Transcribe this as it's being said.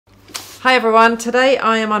Hi everyone, today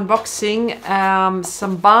I am unboxing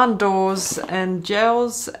some barn doors and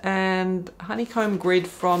gels and honeycomb grid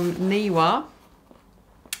from Neewer.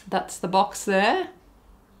 That's the box there.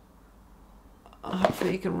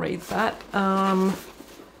 Hopefully you can read that. I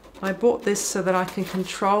bought this so that I can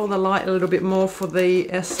control the light a little bit more for the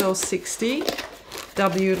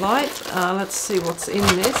SL60W light. Let's see what's in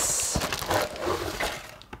this.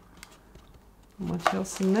 What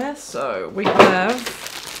else in there? So we have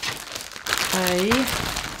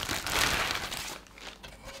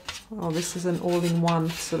oh, this is an all-in-one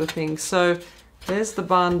sort of thing. So there's the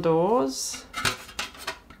barn doors.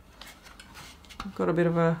 I've got a bit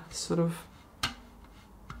of a sort of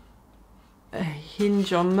a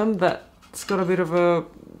hinge on them that's got a bit of a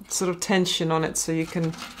sort of tension on it, so you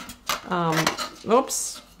can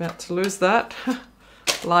oops, about to lose that.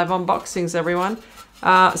 Live unboxings, everyone.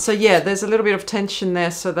 So yeah, there's a little bit of tension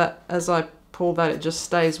there so that as I pull that, it just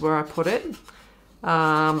stays where I put it.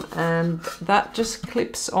 And that just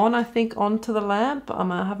clips on, I think, onto the lamp.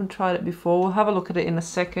 I haven't tried it before. We'll have a look at it in a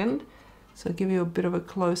second. So I'll give you a bit of a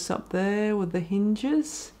close-up there with the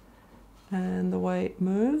hinges and the way it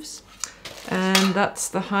moves. And that's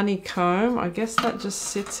the honeycomb. I guess that just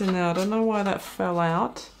sits in there. I don't know why that fell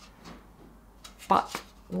out, but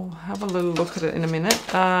we'll have a little look at it in a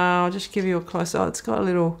minute. I'll just give you a close-up. Oh, it's got a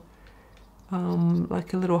little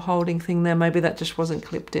like a little holding thing there. Maybe that just wasn't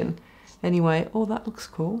clipped in. Anyway, oh, that looks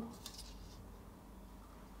cool.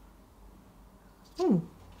 Oh,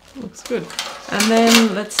 looks good. And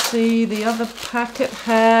then let's see, the other packet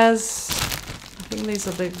has, I think these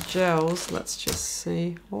are the gels. Let's just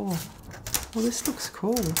see. Oh, well, this looks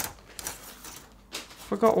cool.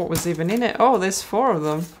 Forgot what was even in it. Oh, there's 4 of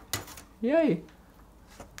them. Yay.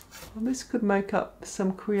 Well, this could make up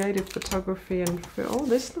some creative photography and oh,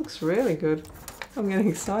 this looks really good. I'm getting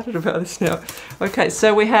excited about this now. Okay,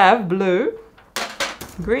 so we have blue,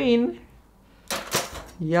 green,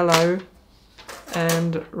 yellow,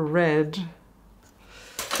 and red.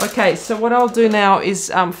 Okay, so what I'll do now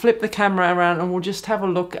is flip the camera around and we'll just have a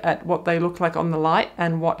look at what they look like on the light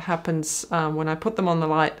and what happens when I put them on the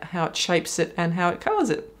light, how it shapes it and how it colors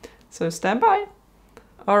it. So stand by.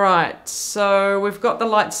 All right, so we've got the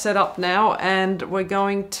light set up now and we're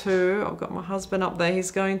going to, I've got my husband up there,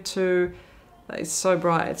 he's going to, it's so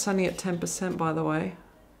bright, it's only at 10% by the way.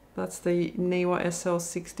 That's the Neewer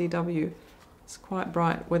SL60W. It's quite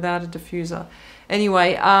bright without a diffuser.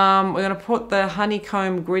 Anyway, we're going to put the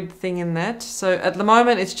honeycomb grid thing in that. So at the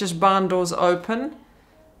moment it's just barn doors open.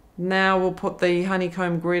 Now we'll put the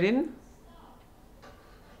honeycomb grid in.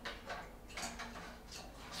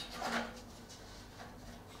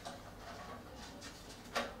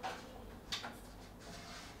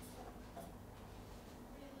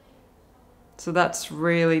 So that's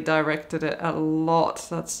really directed it a lot.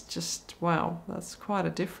 That's just, wow, that's quite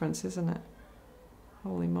a difference, isn't it?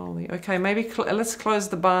 Holy moly. Okay, maybe let's close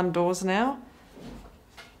the barn doors now.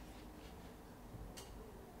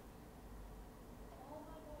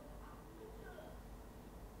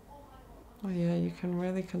 Oh yeah, you can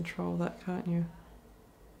really control that, can't you?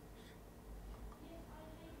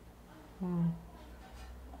 And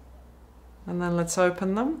then let's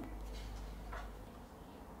open them.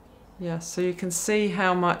 Yeah, so you can see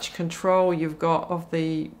how much control you've got of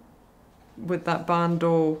the, with that barn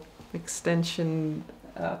door extension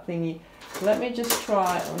thingy. Let me just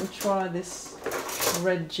try, let me try this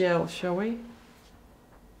red gel, shall we?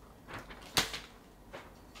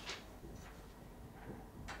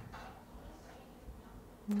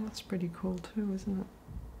 That's pretty cool too, isn't it?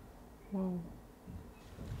 Whoa.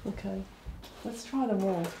 Okay, let's try them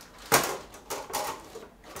all.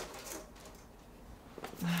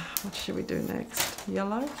 What should we do next?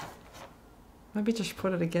 Yellow? Maybe just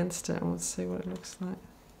put it against it and we'll see what it looks like.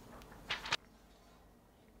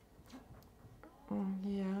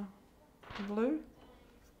 Yeah. Blue?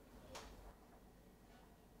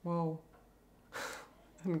 Whoa.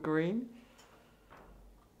 And green?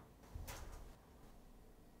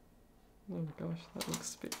 Oh gosh, that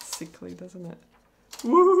looks a bit sickly, doesn't it?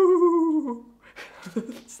 Woo!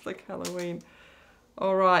 It's like Halloween.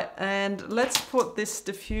 All right, and let's put this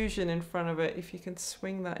diffusion in front of it. If you can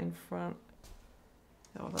swing that in front.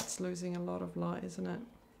 Oh, that's losing a lot of light, isn't it?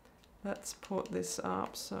 Let's put this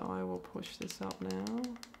up. So I will push this up now.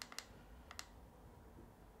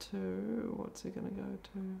 To, what's it gonna go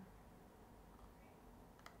to?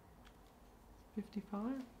 55?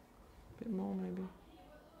 A bit more maybe.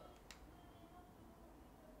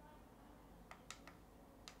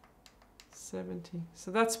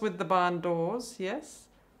 So that's with the barn doors, yes,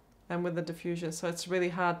 and with the diffusion. So it's really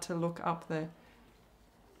hard to look up there.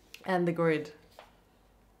 And the grid.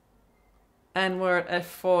 And we're at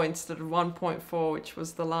f4 instead of 1.4, which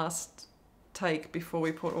was the last take before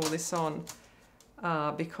we put all this on,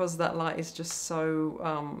 because that light is just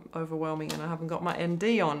so overwhelming and I haven't got my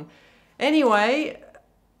ND on. Anyway,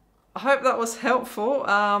 I hope that was helpful.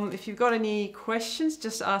 If you've got any questions,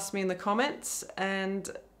 just ask me in the comments, and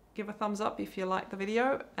give a thumbs up if you like the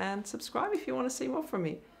video, and subscribe if you want to see more from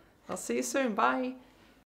me. I'll see you soon. Bye.